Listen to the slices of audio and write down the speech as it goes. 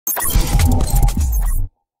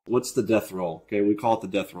What's the death roll? Okay, we call it the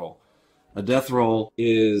death roll. A death roll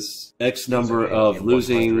is X number of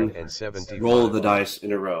losing roll of the dice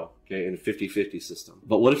in a row, okay, in a 50-50 system.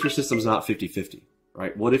 But what if your system's not 50-50,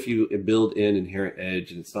 right? What if you build in inherent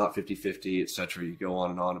edge and it's not 50-50, etc.? You go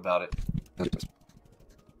on and on about it.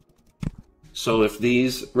 So if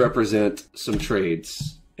these represent some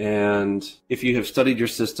trades, and if you have studied your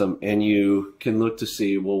system and you can look to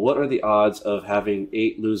see, well, what are the odds of having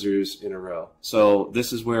 8 losers in a row? So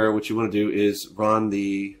this is where what you want to do is run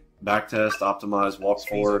the backtest, optimize, walk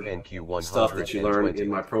forward stuff that you learn in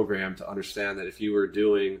my program to understand that if you're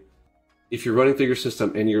running through your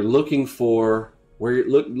system and you're looking for where you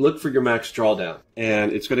look for your max drawdown,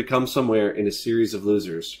 and it's going to come somewhere in a series of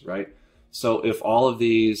losers, right? So if all of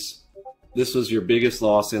these, this was your biggest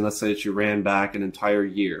loss, and let's say that you ran back an entire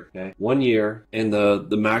year, okay? 1 year, and the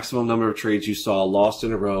maximum number of trades you saw lost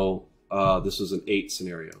in a row, this was an 8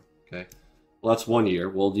 scenario, okay? Well, that's 1 year.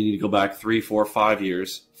 Well, you need to go back 3, 4, 5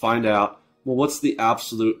 years, find out, well, what's the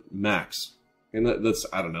absolute max? And let's,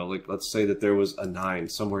 I don't know, like let's say that there was a 9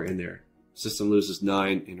 somewhere in there. System loses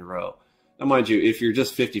 9 in a row. Now, mind you, if you're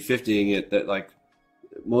just 50-50ing it, that like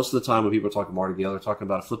most of the time when people are talking martingale, they're talking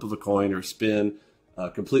about a flip of a coin or a spin,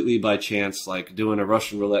 completely by chance, like doing a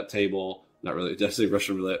Russian roulette table. Not really, did I say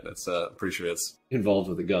Russian roulette? That's pretty sure it's involved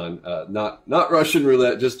with a gun. Not Russian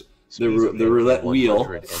roulette, just the roulette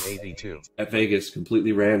wheel at Vegas,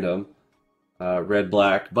 completely random, red,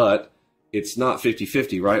 black, but it's not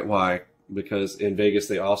 50-50, right? Why? Because in Vegas,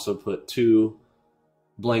 they also put 2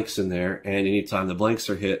 blanks in there, and anytime the blanks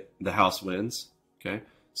are hit, the house wins, okay?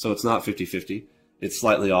 So it's not 50-50. It's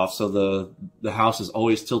slightly off, so the house is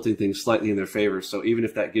always tilting things slightly in their favor. So even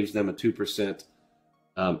if that gives them a 2%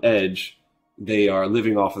 edge, they are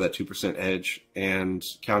living off of that 2% edge and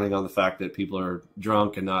counting on the fact that people are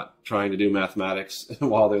drunk and not trying to do mathematics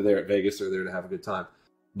while they're there at Vegas. They're there to have a good time.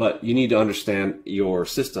 But you need to understand your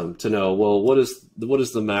system to know, well, what is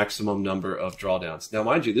the maximum number of drawdowns? Now,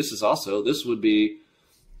 mind you, this would be,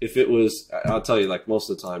 if it was, I'll tell you, like most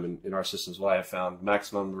of the time in our systems, what I have found,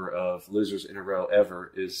 maximum number of losers in a row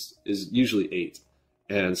ever is usually 8.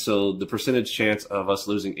 And so the percentage chance of us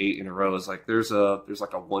losing 8 in a row is like, there's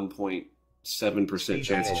like a 1.7%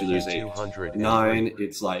 chance that you lose 8. 9,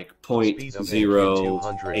 it's like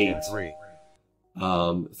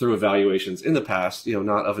 0.08. Through evaluations in the past,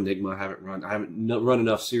 not of Enigma, I haven't run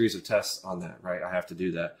enough series of tests on that, right? I have to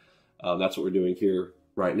do that. That's what we're doing here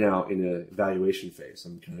right now in an evaluation phase.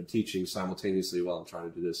 I'm kind of teaching simultaneously while I'm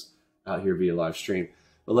trying to do this out here via live stream.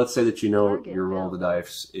 But let's say that your roll of the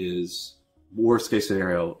dice is, worst case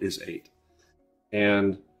scenario is 8.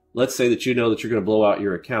 And let's say that you're going to blow out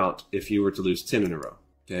your account if you were to lose 10 in a row.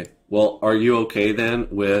 Okay. Well, are you okay then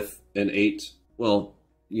with an 8? Well,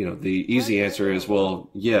 the easy answer is, well,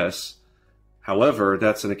 yes. However,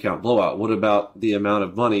 that's an account blowout. What about the amount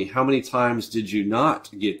of money? How many times did you not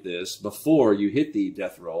get this before you hit the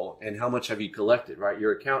death roll? And how much have you collected, right?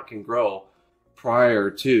 Your account can grow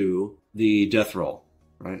prior to the death roll,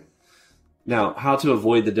 right? Now, how to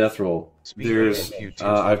avoid the death roll? There's,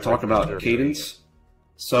 I've talked about cadence.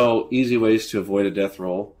 So easy ways to avoid a death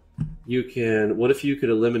roll. What if you could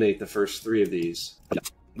eliminate the first 3 of these?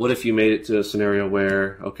 What if you made it to a scenario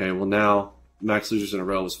where, okay, well now max losers in a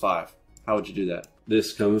row is 5. How would you do that?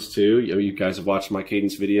 This comes to, you guys have watched my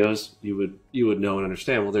cadence videos. You would know and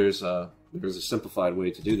understand. Well, there's a simplified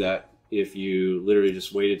way to do that. If you literally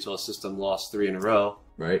just waited till a system lost 3 in a row,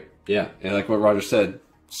 right? Yeah, and like what Roger said.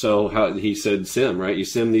 So how he said sim, right? You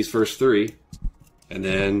sim these first 3, and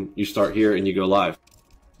then you start here and you go live.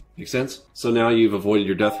 Make sense? So now you've avoided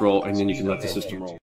your death roll, and then you can let the system roll.